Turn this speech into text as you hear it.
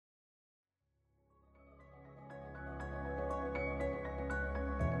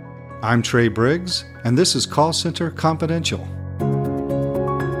I'm Trey Briggs, and this is Call Center Confidential.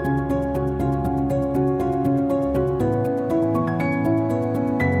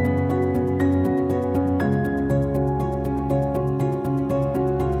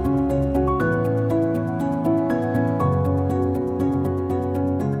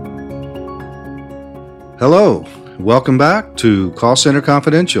 Hello, welcome back to Call Center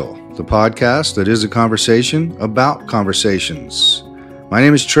Confidential, the podcast that is a conversation about conversations. My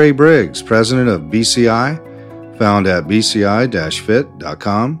name is Trey Briggs, president of BCI, found at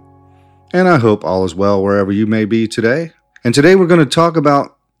bci-fit.com, and I hope all is well wherever you may be today. And today we're going to talk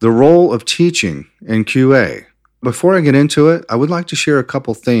about the role of teaching in QA. Before I get into it, I would like to share a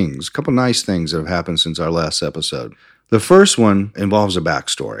couple nice things that have happened since our last episode. The first one involves a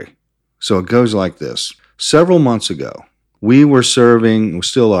backstory. So it goes like this. Several months ago, we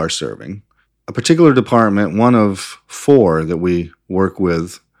still are serving, a particular department, one of four that we work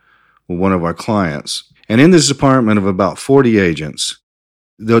with one of our clients. And in this department of about 40 agents,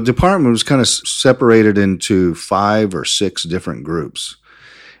 the department was kind of separated into 5 or 6 different groups.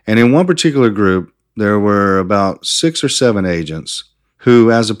 And in one particular group, there were about 6 or 7 agents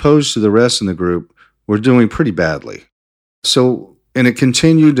who, as opposed to the rest in the group, were doing pretty badly. And it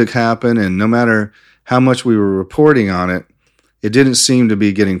continued to happen, and no matter how much we were reporting on it, it didn't seem to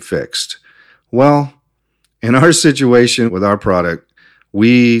be getting fixed. Well, in our situation with our product,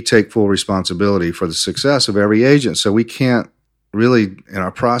 we take full responsibility for the success of every agent. So we can't really, in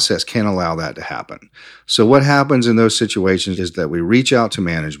our process, can't allow that to happen. So what happens in those situations is that we reach out to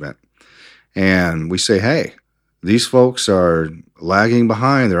management and we say, hey, these folks are lagging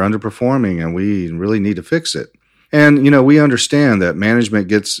behind, they're underperforming, and we really need to fix it. And, we understand that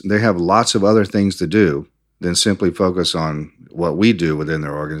management they have lots of other things to do than simply focus on what we do within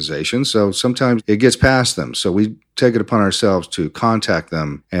their organization. So sometimes it gets past them. So we take it upon ourselves to contact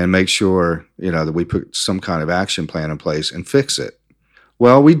them and make sure, that we put some kind of action plan in place and fix it.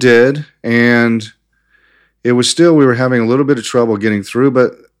 Well, we did. And we were having a little bit of trouble getting through.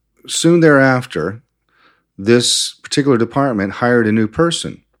 But soon thereafter, this particular department hired a new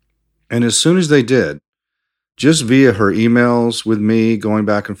person. And as soon as they did, just via her emails with me, going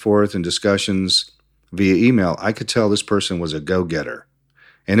back and forth in discussions via email, I could tell this person was a go-getter.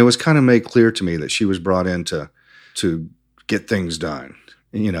 And it was kind of made clear to me that she was brought in to get things done,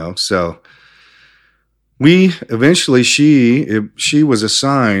 So we eventually, she was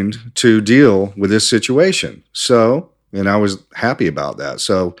assigned to deal with this situation. And I was happy about that.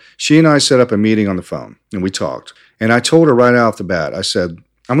 So she and I set up a meeting on the phone, and we talked. And I told her right off the bat, I said,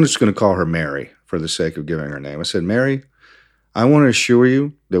 I'm just going to call her Mary for the sake of giving her name. I said, Mary, I want to assure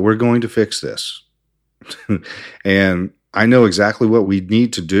you that we're going to fix this. And I know exactly what we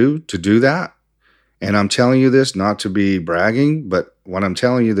need to do that. And I'm telling you this not to be bragging, but what I'm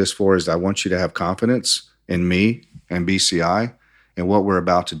telling you this for is I want you to have confidence in me and BCI and what we're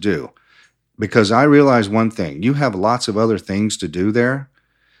about to do. Because I realize one thing, you have lots of other things to do there,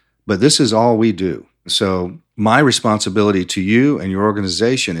 but this is all we do. So my responsibility to you and your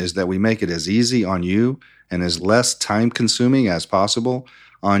organization is that we make it as easy on you and as less time-consuming as possible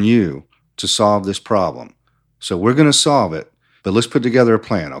on you to solve this problem. So we're going to solve it, but let's put together a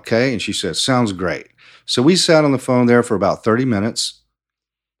plan, okay? And she said, sounds great. So we sat on the phone there for about 30 minutes,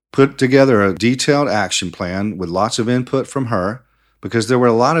 put together a detailed action plan with lots of input from her, because there were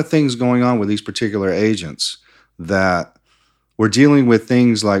a lot of things going on with these particular agents that we're dealing with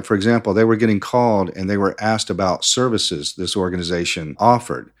things like, for example, they were getting called and they were asked about services this organization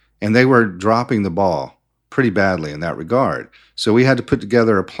offered, and they were dropping the ball pretty badly in that regard. So we had to put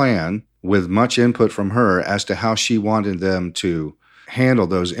together a plan with much input from her as to how she wanted them to handle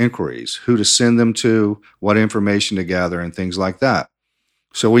those inquiries, who to send them to, what information to gather, and things like that.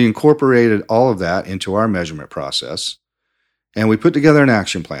 So we incorporated all of that into our measurement process, and we put together an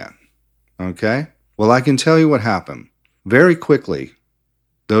action plan. Okay? Well, I can tell you what happened. Very quickly,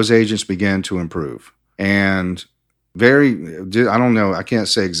 those agents began to improve. And I don't know, I can't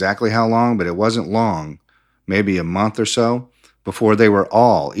say exactly how long, but it wasn't long, maybe a month or so, before they were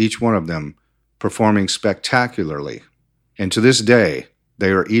each one of them, performing spectacularly. And to this day,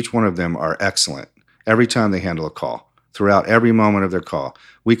 each one of them are excellent every time they handle a call, throughout every moment of their call.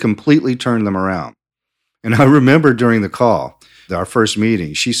 We completely turned them around. And I remember during the call, our first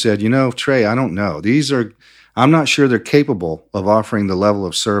meeting, she said, Trey, I don't know. I'm not sure they're capable of offering the level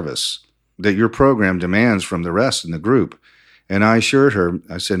of service that your program demands from the rest in the group. And I assured her,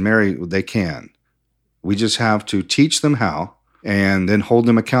 I said, Mary, they can. We just have to teach them how and then hold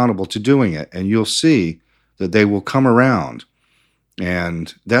them accountable to doing it. And you'll see that they will come around.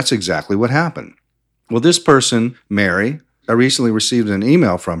 And that's exactly what happened. Well, this person, Mary, I recently received an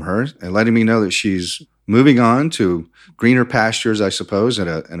email from her and letting me know that she's moving on to greener pastures, I suppose, in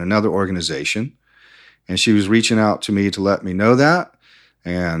another organization. And she was reaching out to me to let me know that.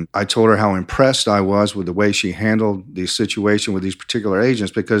 And I told her how impressed I was with the way she handled the situation with these particular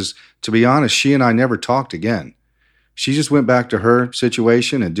agents, because to be honest, she and I never talked again. She just went back to her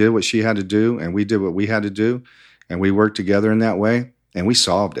situation and did what she had to do, and we did what we had to do, and we worked together in that way, and we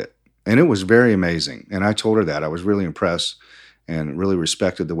solved it. And it was very amazing. And I told her that. I was really impressed and really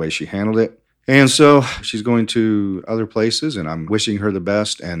respected the way she handled it. And so she's going to other places, and I'm wishing her the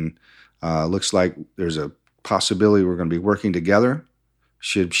best. And looks like there's a possibility we're going to be working together.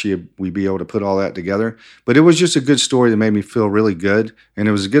 Should we be able to put all that together? But it was just a good story that made me feel really good. And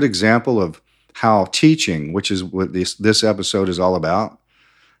it was a good example of how teaching, which is what this episode is all about,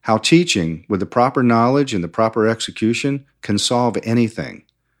 how teaching with the proper knowledge and the proper execution can solve anything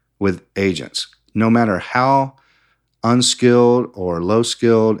with agents. No matter how unskilled or low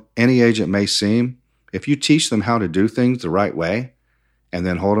skilled any agent may seem, if you teach them how to do things the right way and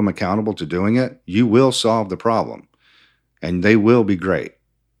then hold them accountable to doing it, you will solve the problem and they will be great.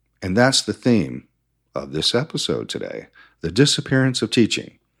 And that's the theme of this episode today, the disappearance of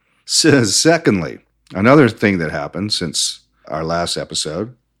teaching. Secondly, another thing that happened since our last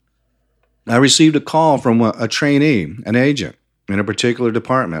episode, I received a call from a trainee, an agent in a particular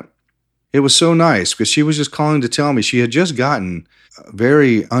department. It was so nice because she was just calling to tell me she had just gotten a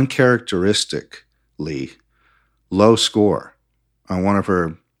very uncharacteristically low score on one of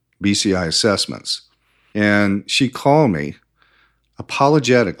her BCI assessments. And she called me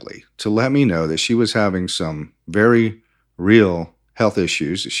apologetically to let me know that she was having some very real health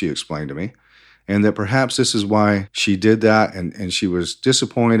issues that she explained to me, and that perhaps this is why she did that, and she was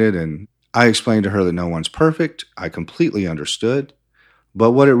disappointed. And I explained to her that no one's perfect. I completely understood.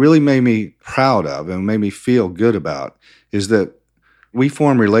 But what it really made me proud of and made me feel good about is that we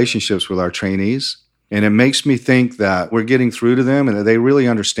form relationships with our trainees, and it makes me think that we're getting through to them and that they really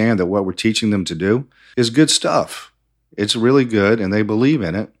understand that what we're teaching them to do is good stuff. It's really good, and they believe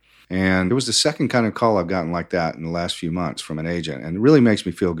in it. And it was the second kind of call I've gotten like that in the last few months from an agent, and it really makes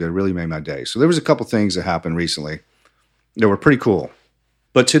me feel good. It really made my day. So there was a couple things that happened recently that were pretty cool.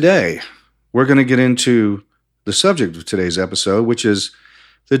 But today, we're going to get into the subject of today's episode, which is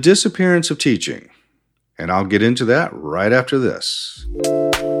the disappearance of teaching. And I'll get into that right after this.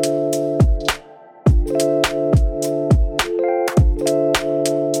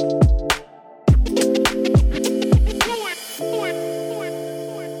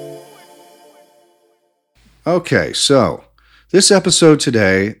 Okay, so this episode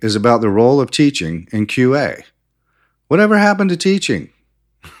today is about the role of teaching in QA. Whatever happened to teaching?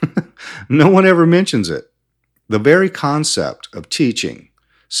 No one ever mentions it. The very concept of teaching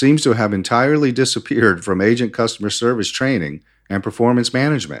seems to have entirely disappeared from agent customer service training and performance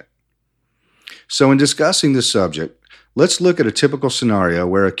management. So in discussing this subject, let's look at a typical scenario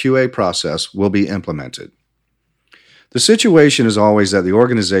where a QA process will be implemented. The situation is always that the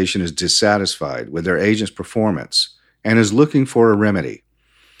organization is dissatisfied with their agent's performance and is looking for a remedy.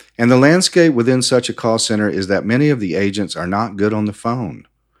 And the landscape within such a call center is that many of the agents are not good on the phone,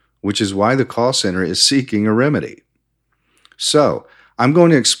 which is why the call center is seeking a remedy. So, I'm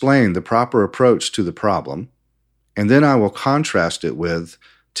going to explain the proper approach to the problem, and then I will contrast it with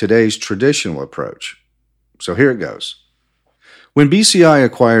today's traditional approach. So here it goes. When BCI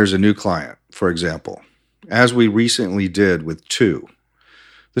acquires a new client, for example, as we recently did with 2,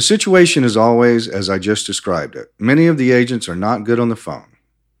 the situation is always as I just described it. Many of the agents are not good on the phone.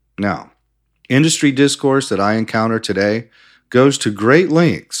 Now, industry discourse that I encounter today goes to great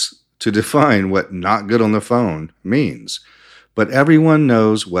lengths to define what not good on the phone means. But everyone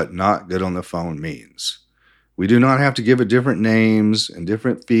knows what not good on the phone means. We do not have to give it different names and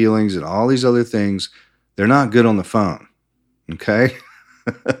different feelings and all these other things. They're not good on the phone. Okay?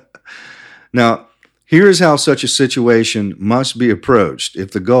 Now, here's how such a situation must be approached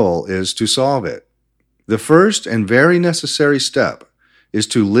if the goal is to solve it. The first and very necessary step is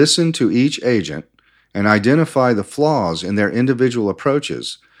to listen to each agent and identify the flaws in their individual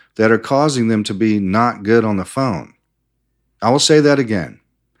approaches that are causing them to be not good on the phone. I will say that again.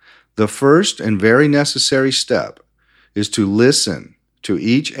 The first and very necessary step is to listen to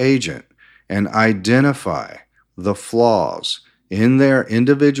each agent and identify the flaws in their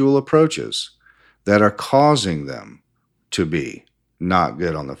individual approaches that are causing them to be not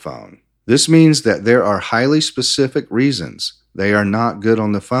good on the phone. This means that there are highly specific reasons they are not good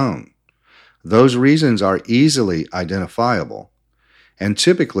on the phone. Those reasons are easily identifiable, and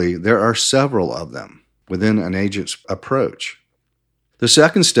typically there are several of them within an agent's approach. The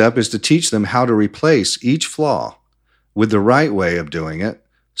second step is to teach them how to replace each flaw with the right way of doing it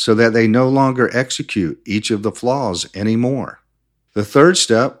so that they no longer execute each of the flaws anymore. The third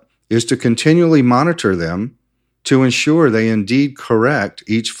step is to continually monitor them to ensure they indeed correct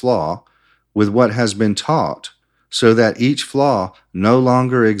each flaw with what has been taught so that each flaw no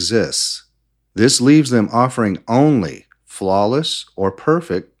longer exists. This leaves them offering only flawless or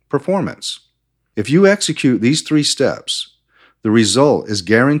perfect performance. If you execute these 3 steps, the result is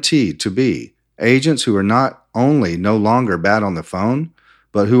guaranteed to be agents who are not only no longer bad on the phone,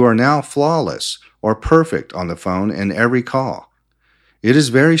 but who are now flawless or perfect on the phone in every call. It is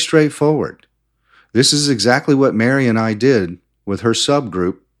very straightforward. This is exactly what Mary and I did with her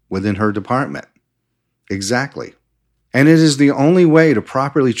subgroup within her department. Exactly. And it is the only way to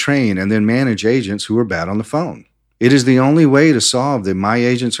properly train and then manage agents who are bad on the phone. It is the only way to solve the "my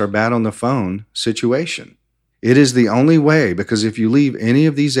agents are bad on the phone" situation. It is the only way because if you leave any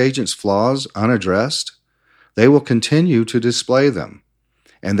of these agents' flaws unaddressed, they will continue to display them,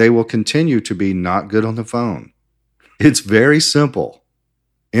 and they will continue to be not good on the phone. It's very simple.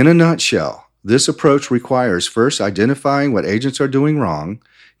 In a nutshell, this approach requires first identifying what agents are doing wrong,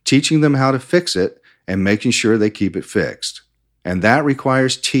 teaching them how to fix it, and making sure they keep it fixed. And that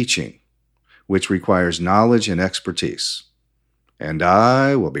requires teaching, which requires knowledge and expertise. And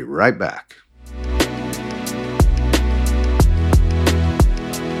I will be right back.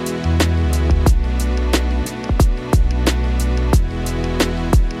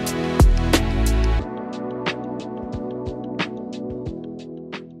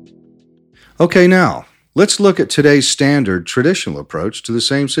 Okay, now, let's look at today's standard traditional approach to the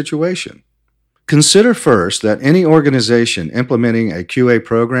same situation. Consider first that any organization implementing a QA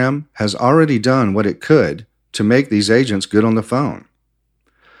program has already done what it could to make these agents good on the phone.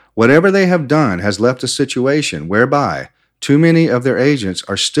 Whatever they have done has left a situation whereby too many of their agents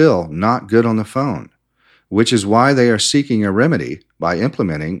are still not good on the phone, which is why they are seeking a remedy by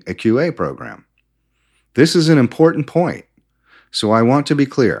implementing a QA program. This is an important point, so I want to be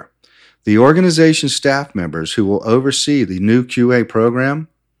clear. The organization staff members who will oversee the new QA program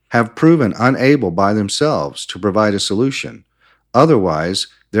have proven unable by themselves to provide a solution. Otherwise,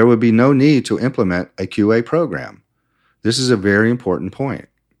 there would be no need to implement a QA program. This is a very important point.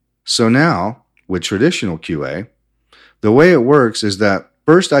 So now, with traditional QA, the way it works is that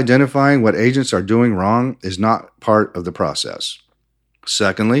first identifying what agents are doing wrong is not part of the process.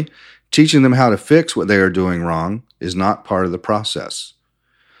 Secondly, teaching them how to fix what they are doing wrong is not part of the process.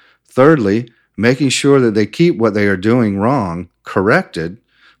 Thirdly, making sure that they keep what they are doing wrong corrected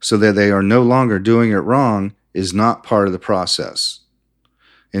so that they are no longer doing it wrong is not part of the process.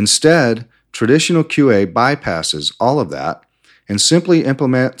 Instead, traditional QA bypasses all of that and simply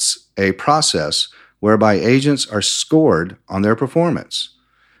implements a process whereby agents are scored on their performance.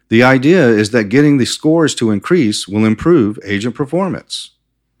 The idea is that getting the scores to increase will improve agent performance.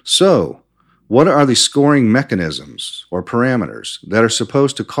 So, what are the scoring mechanisms or parameters that are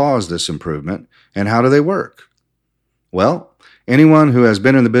supposed to cause this improvement, and how do they work? Well, anyone who has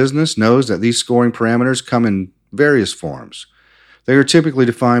been in the business knows that these scoring parameters come in various forms. They are typically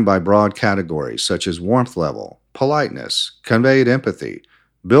defined by broad categories such as warmth level, politeness, conveyed empathy,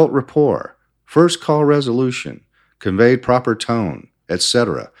 built rapport, first call resolution, conveyed proper tone,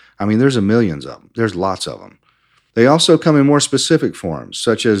 etc. I mean, there's millions of them. There's lots of them. They also come in more specific forms,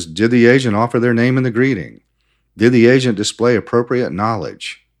 such as did the agent offer their name in the greeting? Did the agent display appropriate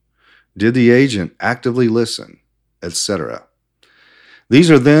knowledge? Did the agent actively listen? Etc.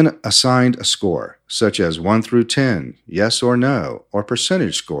 These are then assigned a score, such as 1 through 10, yes or no, or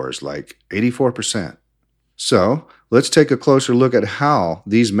percentage scores like 84%. So, let's take a closer look at how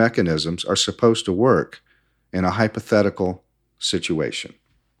these mechanisms are supposed to work in a hypothetical situation.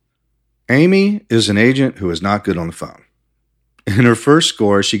 Amy is an agent who is not good on the phone. In her first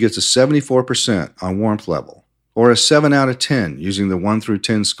score, she gets a 74% on warmth level, or a 7 out of 10 using the 1 through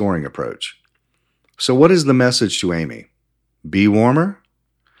 10 scoring approach. So what is the message to Amy? Be warmer?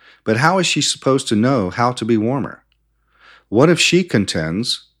 But how is she supposed to know how to be warmer? What if she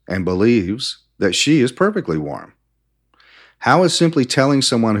contends and believes that she is perfectly warm? How is simply telling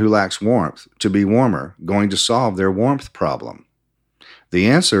someone who lacks warmth to be warmer going to solve their warmth problem? The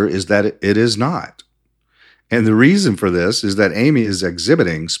answer is that it is not. And the reason for this is that Amy is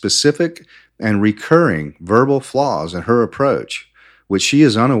exhibiting specific and recurring verbal flaws in her approach, which she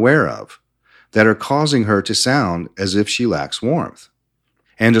is unaware of, that are causing her to sound as if she lacks warmth.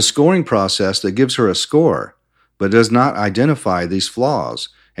 And a scoring process that gives her a score, but does not identify these flaws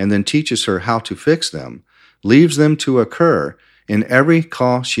and then teaches her how to fix them, leaves them to occur in every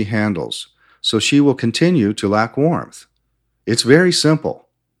call she handles, so she will continue to lack warmth. It's very simple.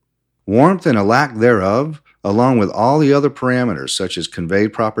 Warmth and a lack thereof along with all the other parameters such as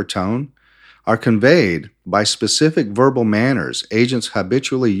conveyed proper tone, are conveyed by specific verbal manners agents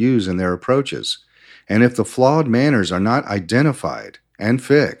habitually use in their approaches. And if the flawed manners are not identified and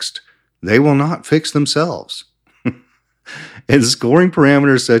fixed, they will not fix themselves. And scoring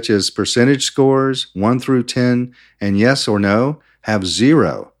parameters such as percentage scores, 1 through 10, and yes or no have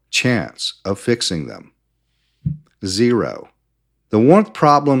zero chance of fixing them. Zero. The warmth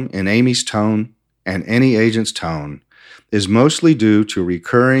problem in Amy's tone and any agent's tone is mostly due to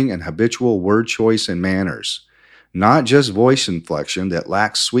recurring and habitual word choice and manners, not just voice inflection that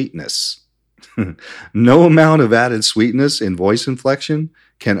lacks sweetness. No amount of added sweetness in voice inflection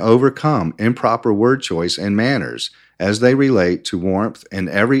can overcome improper word choice and manners as they relate to warmth and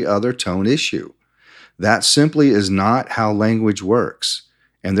every other tone issue. That simply is not how language works,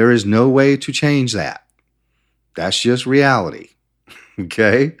 and there is no way to change that. That's just reality.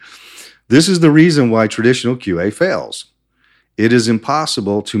 Okay? This is the reason why traditional QA fails. It is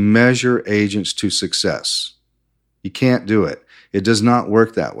impossible to measure agents to success. You can't do it. It does not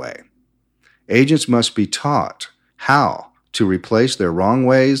work that way. Agents must be taught how to replace their wrong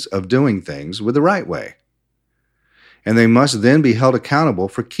ways of doing things with the right way. And they must then be held accountable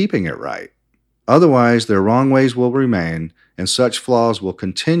for keeping it right. Otherwise, their wrong ways will remain, and such flaws will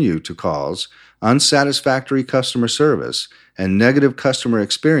continue to cause unsatisfactory customer service and negative customer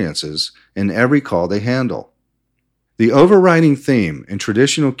experiences in every call they handle. The overriding theme in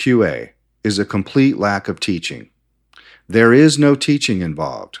traditional QA is a complete lack of teaching. There is no teaching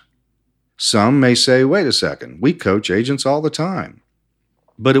involved. Some may say, wait a second, we coach agents all the time.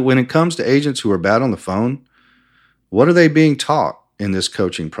 But when it comes to agents who are bad on the phone, what are they being taught in this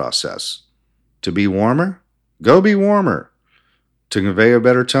coaching process? To be warmer? Go be warmer. To convey a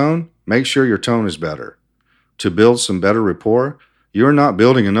better tone? Make sure your tone is better. To build some better rapport? You're not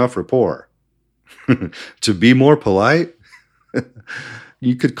building enough rapport. To be more polite?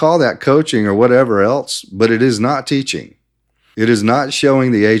 You could call that coaching or whatever else, but it is not teaching. It is not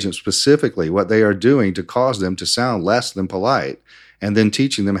showing the agent specifically what they are doing to cause them to sound less than polite and then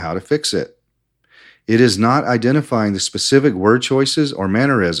teaching them how to fix it. It is not identifying the specific word choices or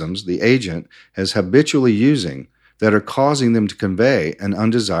mannerisms the agent is habitually using that are causing them to convey an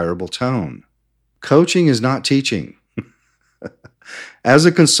undesirable tone. Coaching is not teaching. As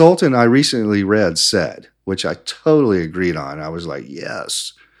a consultant I recently read said, which I totally agreed on, I was like,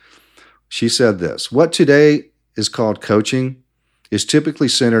 yes. She said this, what today is called coaching is typically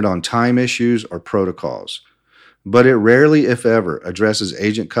centered on time issues or protocols, but it rarely, if ever, addresses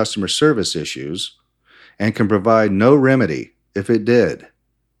agent customer service issues and can provide no remedy if it did.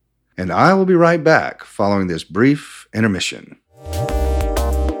 And I will be right back following this brief intermission.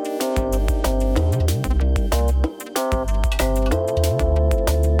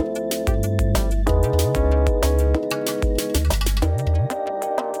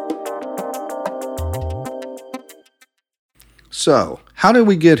 So, how did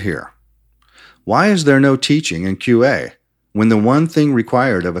we get here? Why is there no teaching in QA when the one thing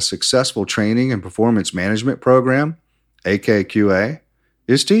required of a successful training and performance management program, aka QA,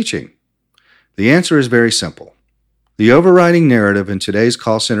 is teaching? The answer is very simple. The overriding narrative in today's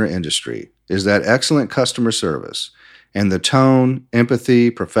call center industry is that excellent customer service and the tone, empathy,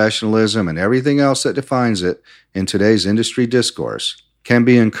 professionalism, and everything else that defines it in today's industry discourse can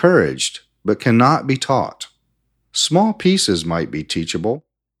be encouraged but cannot be taught. Small pieces might be teachable,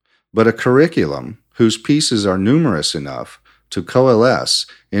 but a curriculum whose pieces are numerous enough to coalesce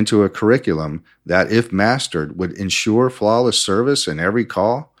into a curriculum that, if mastered, would ensure flawless service in every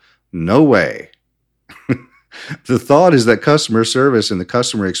call? No way. The thought is that customer service and the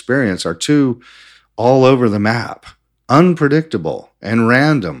customer experience are too all over the map, unpredictable, and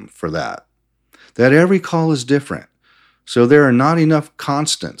random for that. That every call is different, so there are not enough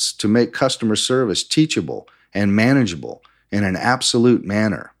constants to make customer service teachable and manageable in an absolute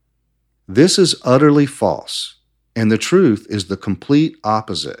manner. This is utterly false, and the truth is the complete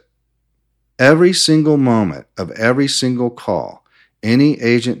opposite. Every single moment of every single call any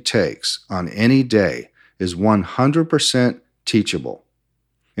agent takes on any day is 100% teachable.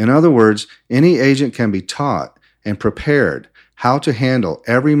 In other words, any agent can be taught and prepared how to handle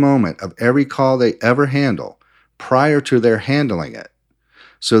every moment of every call they ever handle prior to their handling it,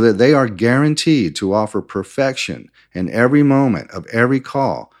 so that they are guaranteed to offer perfection in every moment of every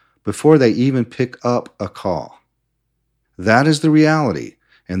call before they even pick up a call. That is the reality,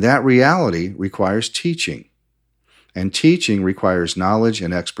 and that reality requires teaching. And teaching requires knowledge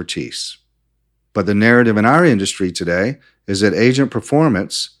and expertise. But the narrative in our industry today is that agent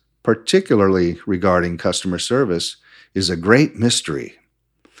performance, particularly regarding customer service, is a great mystery.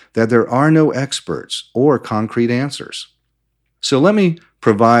 that there are no experts or concrete answers. So let me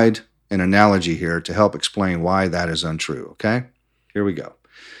provide an analogy here to help explain why that is untrue, okay? Here we go.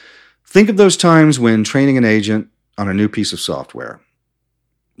 Think of those times when training an agent on a new piece of software.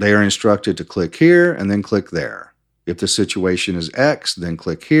 They are instructed to click here and then click there. If the situation is X, then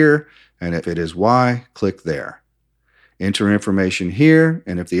click here, and if it is Y, click there. Enter information here,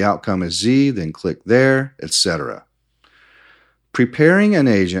 and if the outcome is Z, then click there, etc. Preparing an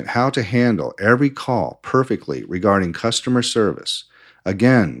agent how to handle every call perfectly regarding customer service,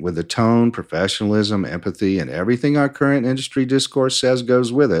 again, with the tone, professionalism, empathy, and everything our current industry discourse says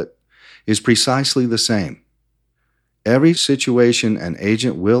goes with it, is precisely the same. Every situation an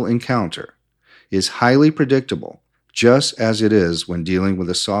agent will encounter is highly predictable, just as it is when dealing with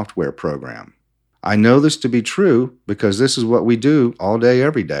a software program. I know this to be true because this is what we do all day,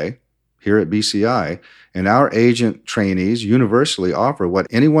 every day here at BCI, and our agent trainees universally offer what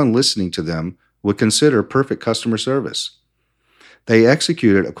anyone listening to them would consider perfect customer service. They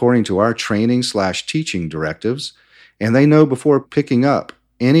execute it according to our training/teaching directives, and they know before picking up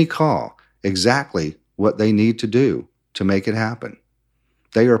any call exactly what they need to do to make it happen.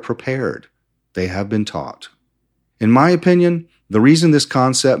 They are prepared. They have been taught. In my opinion, the reason this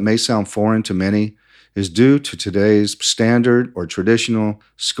concept may sound foreign to many is due to today's standard or traditional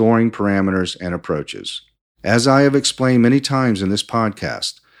scoring parameters and approaches. As I have explained many times in this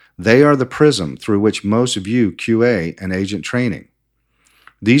podcast, they are the prism through which most view QA and agent training.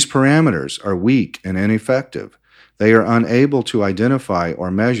 These parameters are weak and ineffective. They are unable to identify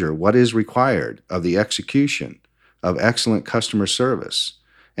or measure what is required of the execution of excellent customer service,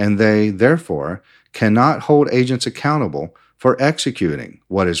 and they, therefore, cannot hold agents accountable for executing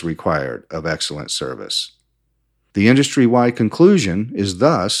what is required of excellent service. The industry-wide conclusion is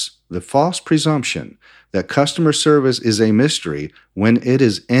thus the false presumption that customer service is a mystery when it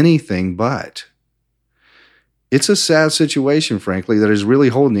is anything but. It's a sad situation, frankly, that is really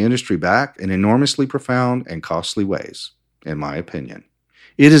holding the industry back in enormously profound and costly ways, in my opinion.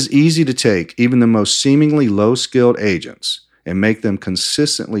 It is easy to take even the most seemingly low-skilled agents and make them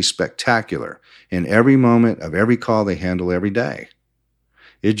consistently spectacular in every moment of every call they handle every day.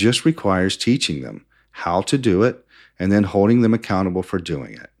 It just requires teaching them how to do it and then holding them accountable for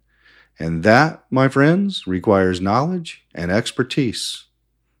doing it. And that, my friends, requires knowledge and expertise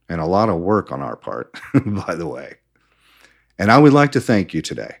and a lot of work on our part, by the way. And I would like to thank you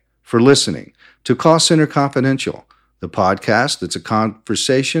today for listening to Call Center Confidential, the podcast that's a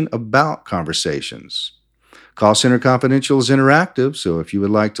conversation about conversations. Call Center Confidential is interactive, so if you would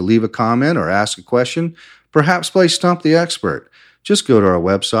like to leave a comment or ask a question, perhaps play Stump the Expert, just go to our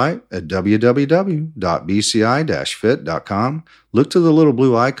website at www.bci-fit.com, look to the little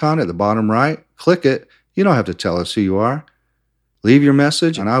blue icon at the bottom right, click it. You don't have to tell us who you are. Leave your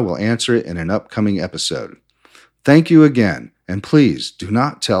message, and I will answer it in an upcoming episode. Thank you again, and please do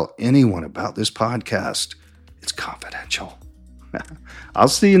not tell anyone about this podcast. It's confidential. I'll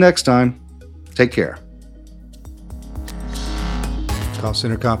see you next time. Take care. Call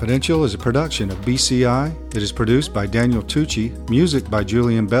Center Confidential is a production of BCI. It is produced by Daniel Tucci, music by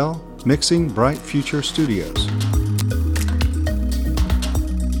Julian Bell, mixing Bright Future Studios.